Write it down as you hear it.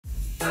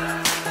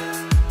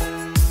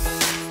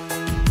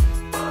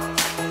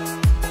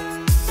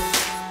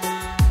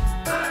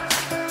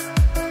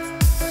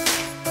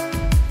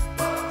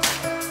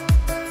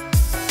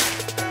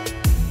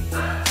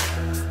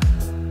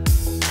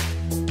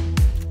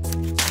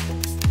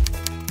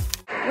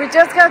We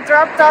just got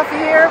dropped off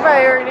here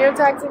by our new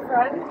taxi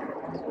friend.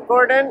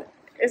 Gordon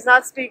is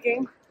not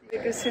speaking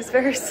because he's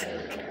very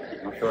sick.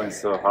 I'm feeling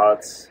so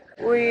hot.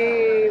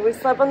 We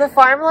slept on the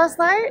farm last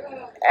night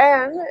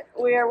and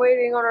we are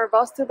waiting on our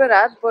bus to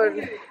Berat, but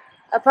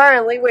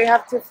apparently we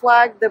have to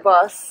flag the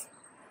bus.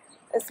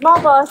 A small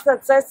bus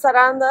that says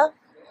Saranda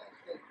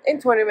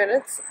in 20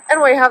 minutes,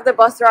 and we have the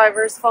bus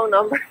driver's phone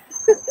number.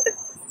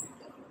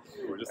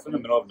 We're just in the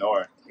middle of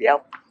nowhere.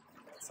 Yep.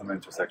 Some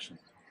intersection.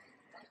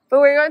 But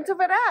we're going to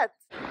Berat.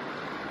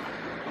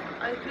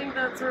 I think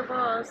that's our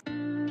bus.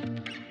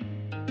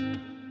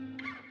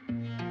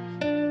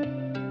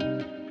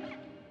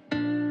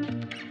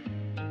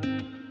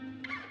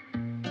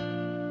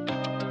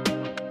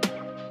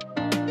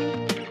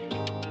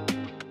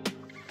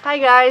 Hi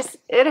guys,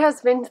 it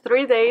has been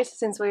 3 days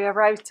since we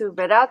arrived to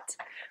Berat.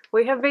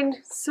 We have been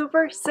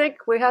super sick.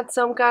 We had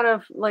some kind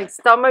of like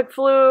stomach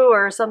flu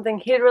or something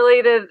heat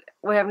related.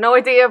 We have no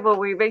idea, but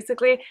we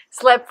basically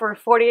slept for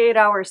 48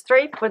 hours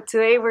straight. But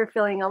today we're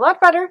feeling a lot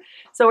better.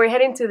 So we're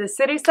heading to the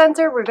city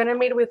center. We're gonna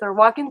meet with our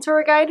walking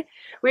tour guide.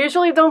 We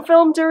usually don't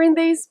film during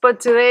these, but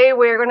today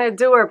we're gonna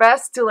do our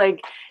best to like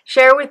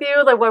share with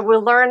you like what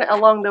we'll learn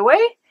along the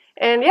way.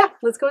 And yeah,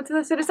 let's go to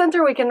the city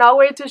center. We cannot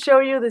wait to show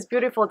you this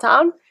beautiful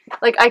town.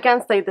 Like, I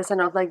can't state this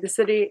enough. Like, the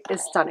city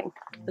is stunning.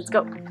 Let's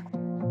go.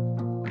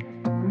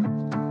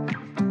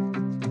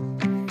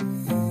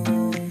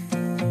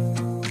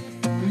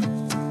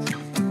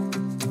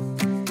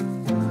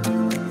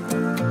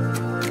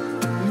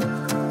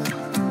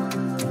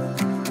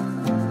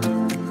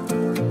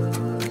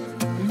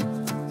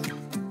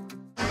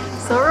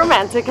 So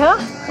romantic, huh?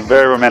 A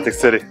very romantic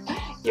city.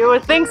 You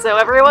would think so.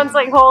 Everyone's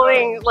like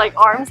holding like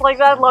arms like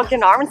that,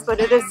 locking arms, but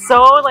it is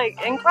so like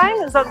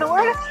incline. Is that the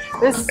word?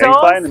 It's so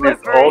incline, and these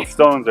slippery. old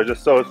stones are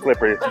just so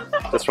slippery,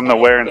 just from the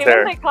wear and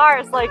tear. Even the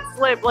cars like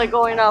slip like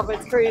going up.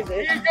 It's crazy.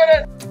 You get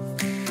it.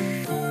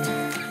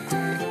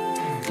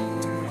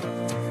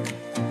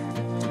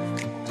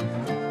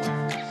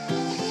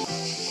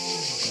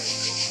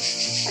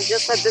 I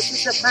just said this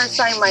is the first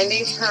time my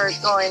knees hurt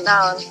going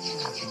down.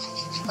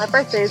 My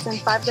birthday is in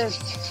 5 days.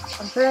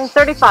 I'm turning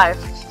 35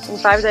 in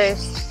 5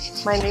 days.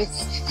 My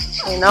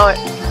niece, I know it.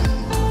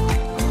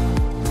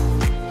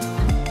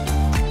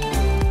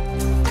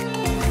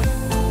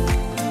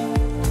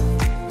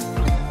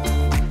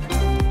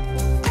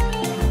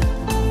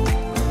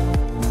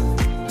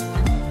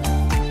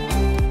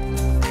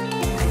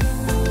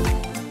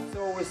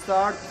 So we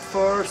start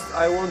first.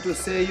 I want to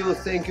say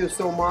thank you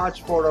so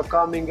much for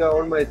coming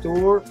on my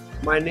tour.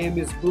 My name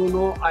is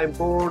Bruno. I'm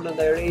born and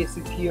I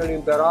raised here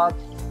in Berat.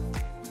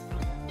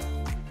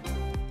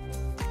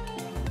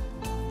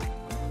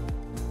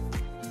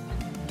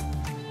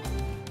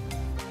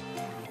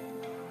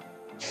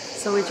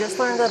 So we just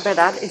learned that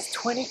Berat is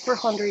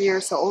 2,400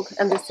 years old,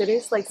 and the city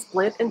is like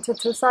split into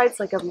two sides,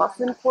 like a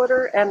Muslim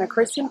quarter and a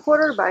Christian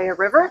quarter by a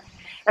river.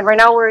 And right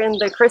now we're in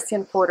the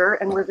Christian quarter,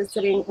 and we're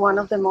visiting one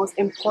of the most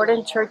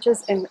important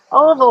churches in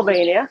all of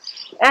Albania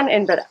and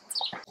in Berat.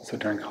 So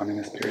during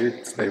communist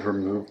periods, they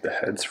removed the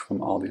heads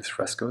from all these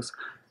frescoes,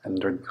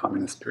 and during the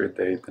communist period,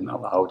 they didn't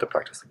allow the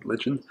practice of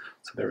religion.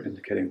 So they were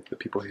indicating to the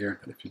people here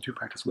that if you do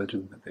practice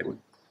religion, that they would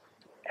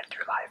end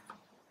your life,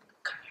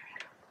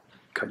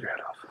 cut your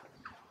head off.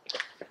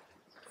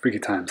 Freaky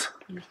times.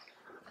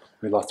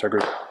 We lost our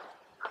group.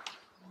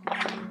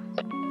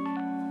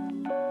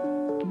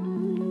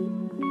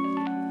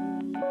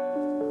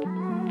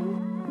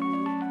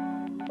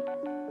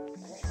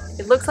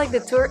 It looks like the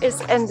tour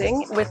is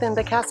ending within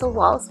the castle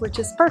walls, which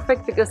is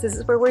perfect because this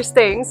is where we're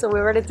staying. So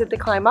we already did the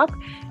climb up,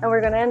 and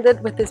we're gonna end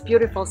it with this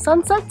beautiful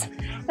sunset.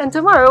 And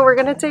tomorrow we're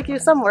gonna take you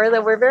somewhere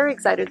that we're very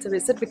excited to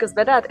visit because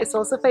Berat is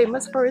also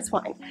famous for its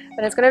wine.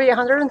 And it's gonna be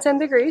 110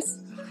 degrees.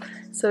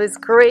 So it's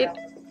great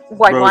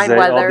white wine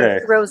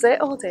weather. Rosé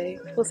all day.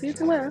 We'll see you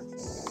tomorrow.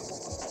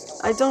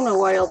 I don't know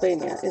why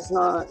Albania is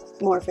not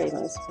more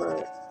famous for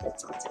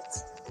its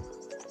sunsets.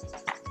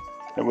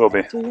 It will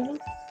be. Do you know?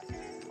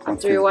 Once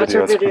After you watch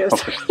our videos.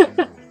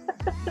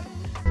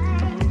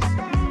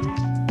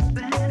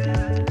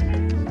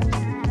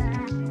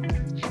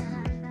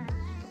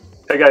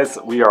 Hey guys,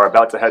 we are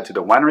about to head to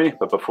the winery,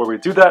 but before we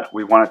do that,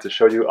 we wanted to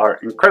show you our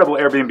incredible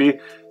Airbnb.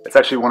 It's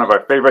actually one of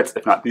our favorites,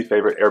 if not the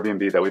favorite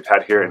Airbnb that we've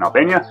had here in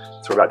Albania,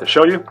 so we're about to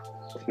show you.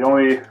 The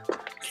only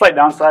slight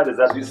downside is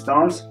that these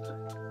stones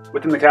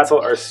within the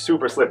castle are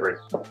super slippery,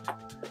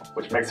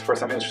 which makes for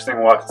some interesting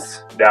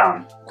walks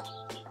down.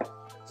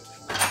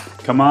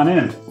 Come on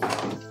in.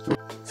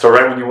 So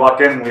right when you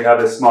walk in, we have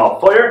this small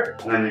foyer,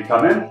 and then you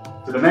come in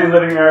to the main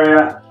living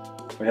area.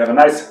 We have a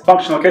nice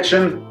functional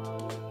kitchen,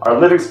 our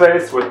living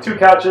space with 2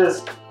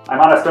 couches.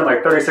 Aimara spent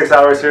like 36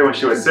 hours here when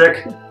she was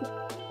sick. And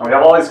we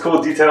have all these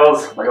cool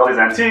details, like all these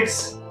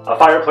antiques, a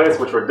fireplace,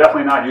 which we're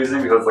definitely not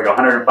using because it's like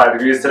 105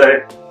 degrees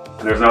today,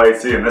 and there's no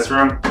AC in this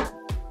room.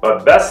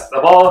 But best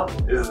of all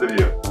is the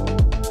view.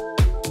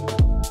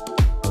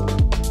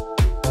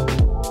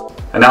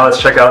 And now let's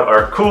check out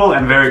our cool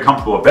and very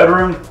comfortable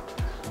bedroom.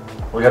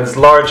 We have this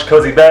large,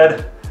 cozy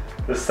bed,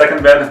 this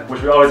second bed,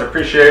 which we always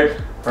appreciate,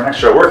 for an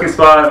extra working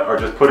spot or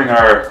just putting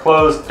our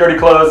clothes, dirty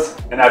clothes.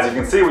 And as you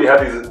can see, we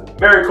have these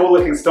very cool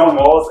looking stone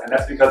walls, and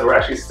that's because we're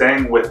actually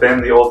staying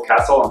within the old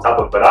castle on top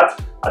of Berat.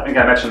 I think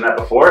I mentioned that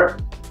before.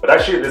 But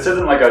actually, this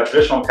isn't like a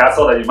traditional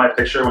castle that you might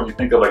picture when you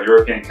think of like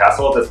European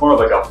castles. It's more of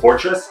like a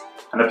fortress.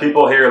 And the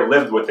people here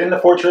lived within the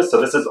fortress,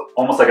 so this is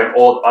almost like an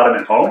old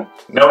Ottoman home.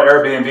 No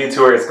Airbnb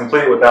tour is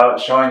complete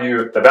without showing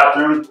you the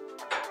bathroom.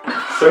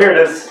 So here it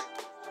is.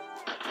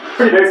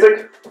 Pretty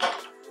basic,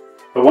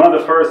 but one of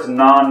the first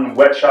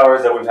non-wet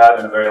showers that we've had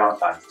in a very long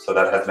time, so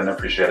that has been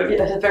appreciated.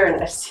 Yeah, very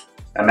nice.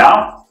 And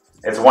now,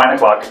 it's wine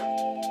o'clock.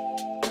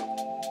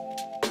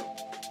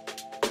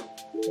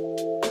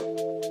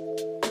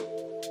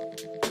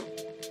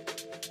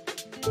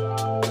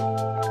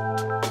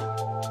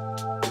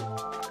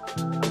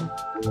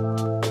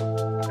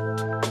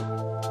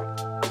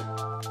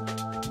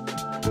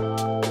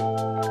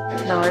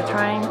 Now we're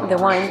trying the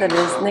wine that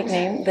is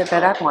nicknamed the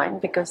Berat wine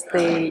because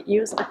they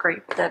use a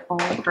grape that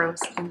only grows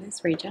in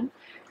this region.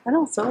 And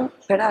also,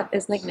 Berat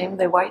is nicknamed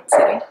the White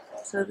City.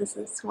 So this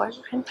is white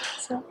wine.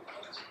 So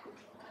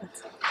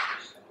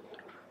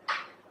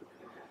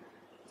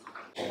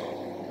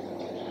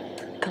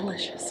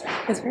delicious.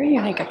 It's very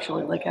unique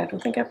actually. Like I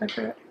don't think I've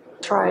ever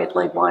tried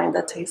like wine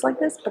that tastes like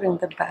this, but in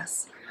the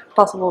best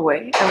possible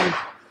way. I'm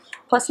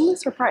pleasantly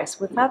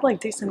surprised. We've had like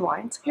decent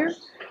wines here,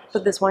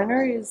 but this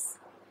winery is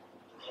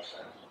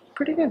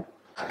pretty good.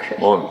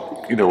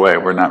 Well, either way,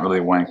 we're not really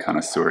wine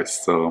connoisseurs,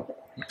 so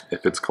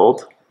if it's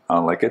cold,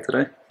 I'll like it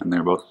today. And they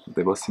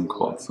both seem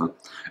cold, so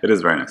it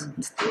is very nice.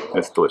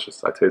 It's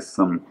delicious. I taste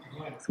some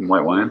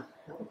white wine.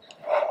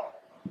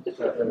 So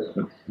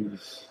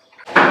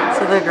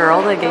the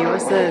girl that gave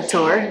us the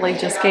tour like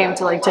just came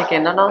to like check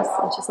in on us,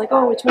 and she's like,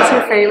 "Oh, which one's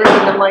your favorite?"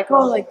 And I'm like,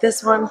 "Oh, like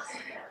this one."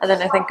 And then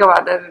I think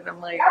about it, and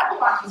I'm like,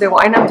 the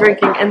wine I'm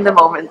drinking in the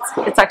moment,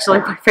 it's actually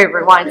my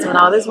favorite wine. So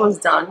now this one's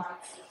done.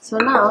 So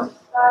now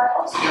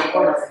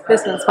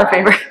this one's my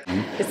favorite.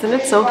 Isn't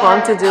it so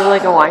fun to do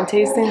like a wine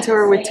tasting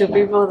tour with two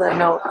people that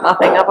know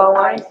nothing about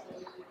wine?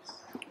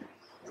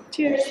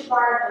 Cheers.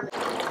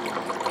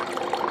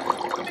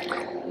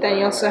 Then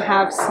you also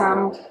have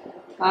some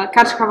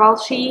Kachkaval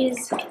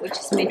cheese, which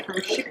is made from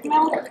sheep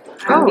milk.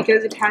 And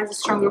because it has a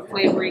stronger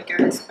flavor, it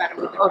goes better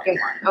with the Okay,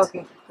 wine.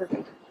 okay,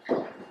 perfect.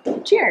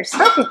 Cheers!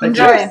 Perfect.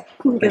 Enjoy!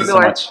 Thank you so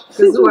much.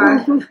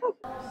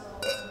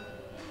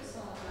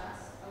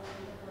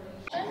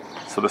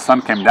 So the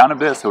sun came down a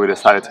bit, so we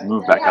decided to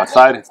move back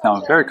outside. It's now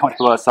very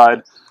comfortable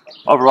outside.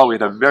 Overall, we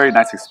had a very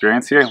nice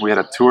experience here. We had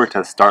a tour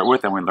to start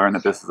with, and we learned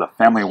that this is a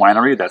family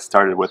winery that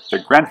started with the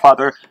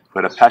grandfather who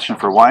had a passion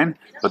for wine.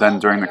 But then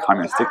during the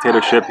communist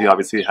dictatorship, he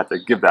obviously had to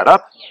give that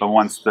up. But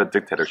once the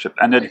dictatorship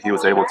ended, he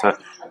was able to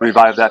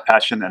revive that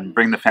passion and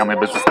bring the family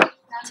business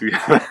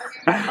together.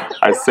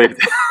 I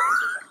saved it.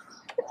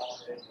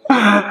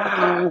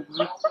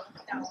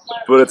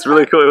 But it's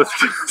really cool.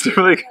 It's a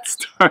really good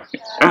story.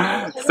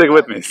 Stick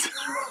with me.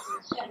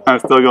 I'm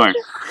still going.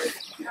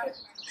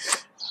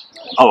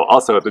 Oh,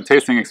 also, the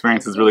tasting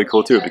experience is really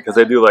cool too because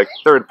they do like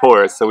third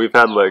pours. So we've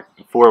had like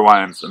 4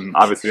 wines, and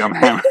obviously I'm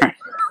hammered.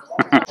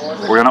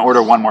 We're gonna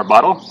order one more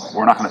bottle.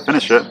 We're not gonna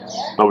finish it,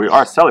 but we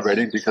are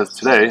celebrating because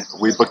today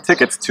we booked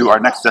tickets to our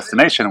next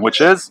destination,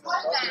 which is.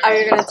 Are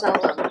you gonna tell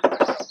them?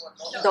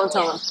 Don't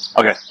tell them.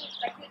 Okay.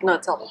 No,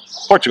 tell them.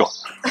 Portugal.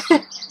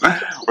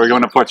 We're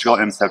going to Portugal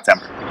in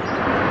September.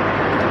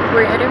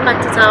 We're heading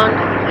back to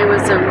town. It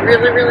was a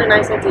really, really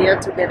nice idea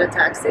to get a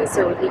taxi.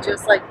 So he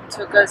just like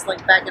took us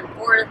like back and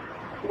forth,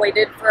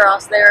 waited for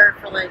us there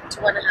for like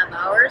 2.5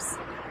 hours,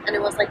 and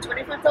it was like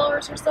 $25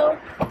 or so.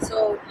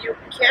 So you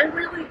can't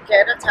really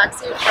get a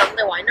taxi from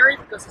the winery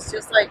because it's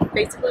just like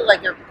basically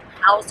like a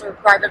house or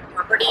private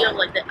property on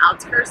like the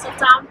outskirts of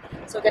town.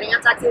 So getting a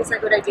taxi is a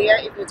good idea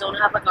if you don't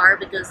have a car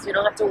because you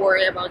don't have to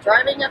worry about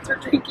driving after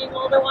drinking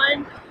all the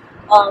wine.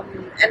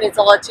 And it's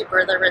a lot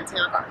cheaper than renting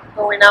a car.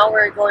 But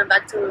we're going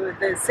back to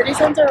the city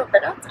center of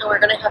Berat, and we're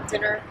going to have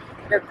dinner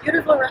in a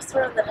beautiful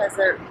restaurant that has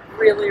a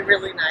really,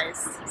 really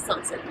nice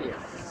sunset view.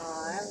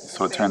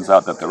 So it turns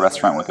out that the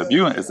restaurant with a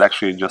view is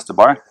actually just a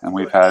bar, and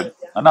we've had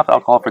enough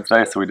alcohol for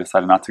today, so we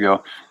decided not to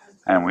go.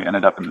 And we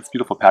ended up in this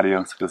beautiful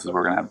patio, so this is where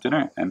we're going to have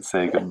dinner and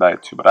say goodbye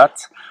to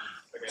Berat.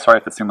 Sorry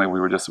if it seemed like we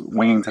were just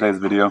winging today's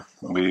video.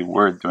 We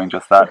were doing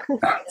just that.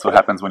 That's what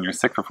happens when you're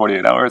sick for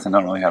 48 hours and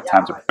don't really have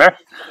time to prepare.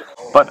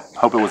 But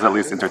hope it was at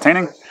least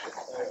entertaining.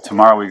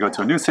 Tomorrow we go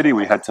to a new city.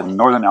 We head to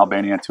northern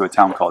Albania to a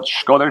town called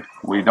Shkodër.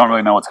 We don't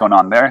really know what's going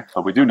on there,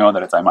 but we do know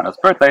that it's Aimara's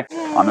birthday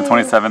on the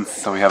 27th,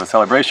 so we have a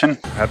celebration.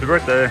 Happy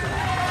birthday!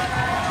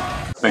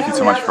 Thank you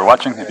so much for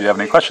watching. If you have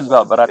any questions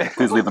about Berat,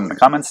 please leave them in the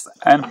comments.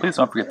 And please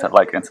don't forget to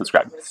like and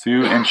subscribe. See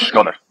you in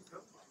Shkodër.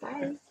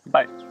 Bye.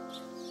 Bye.